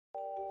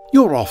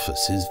Your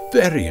office is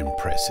very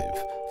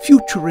impressive,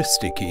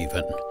 futuristic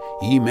even.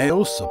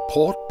 Email,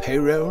 support,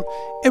 payroll,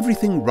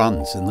 everything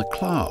runs in the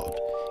cloud.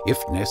 If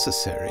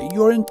necessary,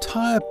 your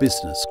entire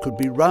business could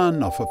be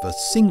run off of a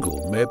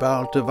single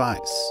mobile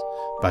device.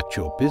 But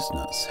your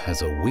business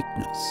has a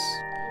weakness.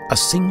 A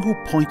single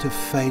point of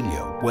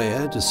failure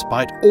where,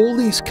 despite all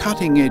these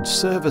cutting-edge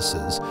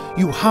services,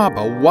 you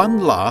harbour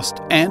one last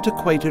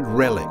antiquated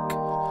relic.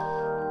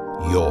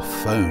 Your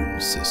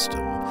phone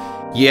system.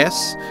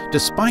 Yes,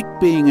 despite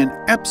being an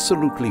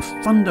absolutely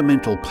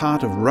fundamental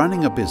part of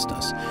running a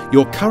business,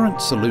 your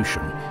current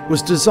solution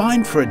was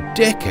designed for a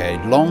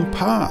decade long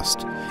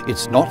past.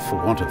 It's not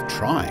for want of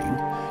trying.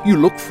 You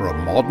looked for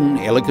a modern,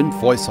 elegant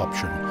voice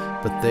option,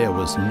 but there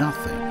was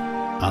nothing.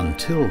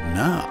 Until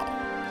now.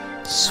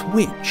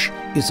 Switch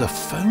is a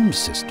phone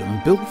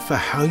system built for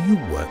how you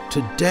work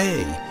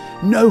today.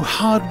 No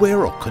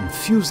hardware or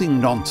confusing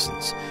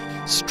nonsense.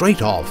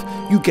 Straight off,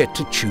 you get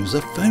to choose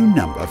a phone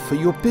number for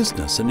your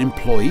business and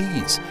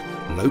employees.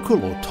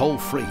 Local or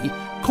toll-free,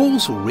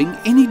 calls will ring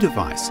any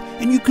device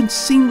and you can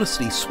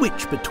seamlessly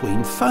switch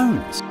between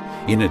phones.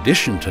 In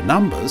addition to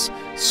numbers,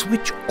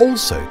 Switch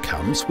also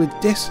comes with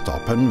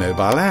desktop and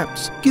mobile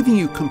apps, giving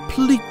you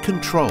complete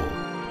control.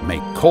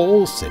 Make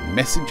calls, send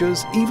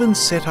messages, even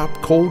set up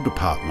call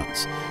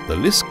departments. The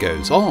list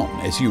goes on,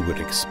 as you would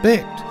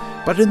expect,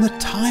 but in the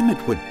time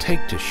it would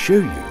take to show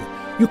you,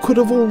 you could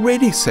have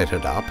already set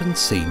it up and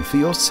seen for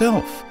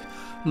yourself.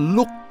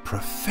 Look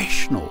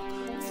professional.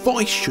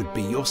 Voice should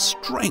be your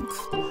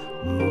strength.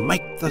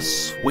 Make the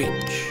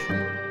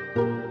switch.